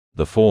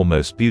The 4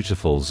 most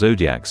beautiful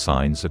zodiac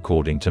signs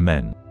according to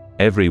men.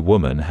 Every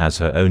woman has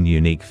her own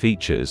unique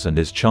features and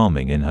is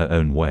charming in her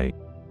own way.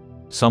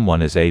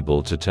 Someone is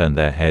able to turn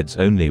their heads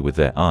only with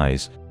their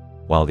eyes,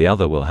 while the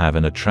other will have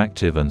an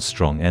attractive and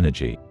strong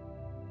energy.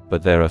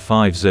 But there are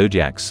 5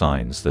 zodiac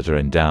signs that are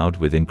endowed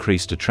with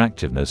increased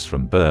attractiveness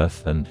from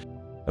birth and,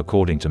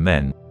 according to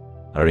men,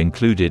 are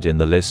included in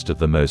the list of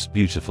the most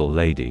beautiful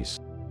ladies.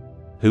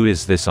 Who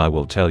is this? I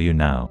will tell you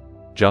now.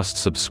 Just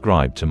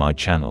subscribe to my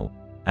channel.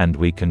 And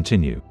we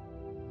continue.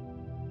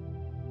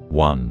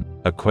 1.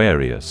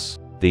 Aquarius.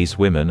 These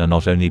women are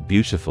not only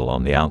beautiful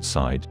on the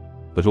outside,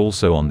 but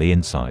also on the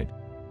inside.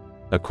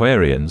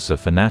 Aquarians are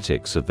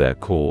fanatics of their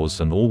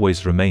cause and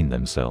always remain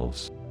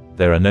themselves.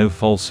 There are no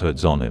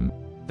falsehoods on them.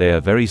 They are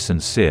very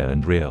sincere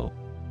and real.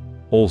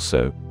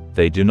 Also,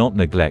 they do not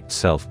neglect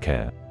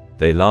self-care.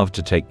 They love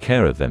to take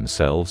care of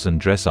themselves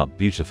and dress up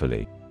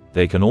beautifully.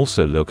 They can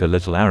also look a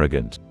little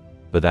arrogant,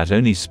 but that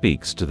only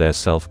speaks to their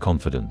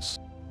self-confidence.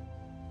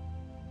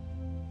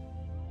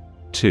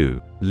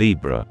 2.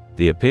 Libra.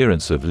 The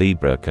appearance of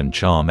Libra can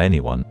charm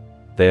anyone.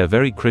 They are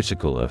very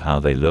critical of how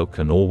they look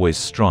and always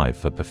strive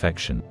for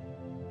perfection.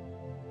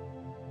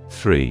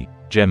 3.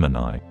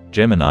 Gemini.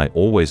 Gemini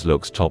always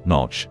looks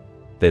top-notch.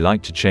 They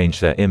like to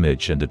change their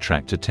image and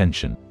attract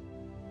attention.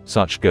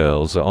 Such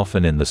girls are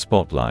often in the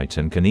spotlight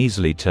and can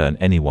easily turn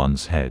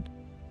anyone's head.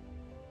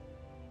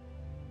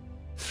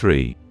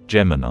 3.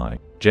 Gemini.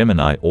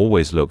 Gemini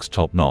always looks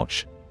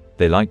top-notch.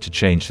 They like to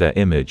change their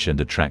image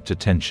and attract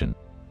attention.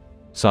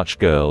 Such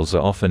girls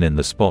are often in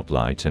the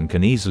spotlight and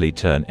can easily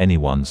turn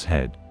anyone's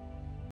head.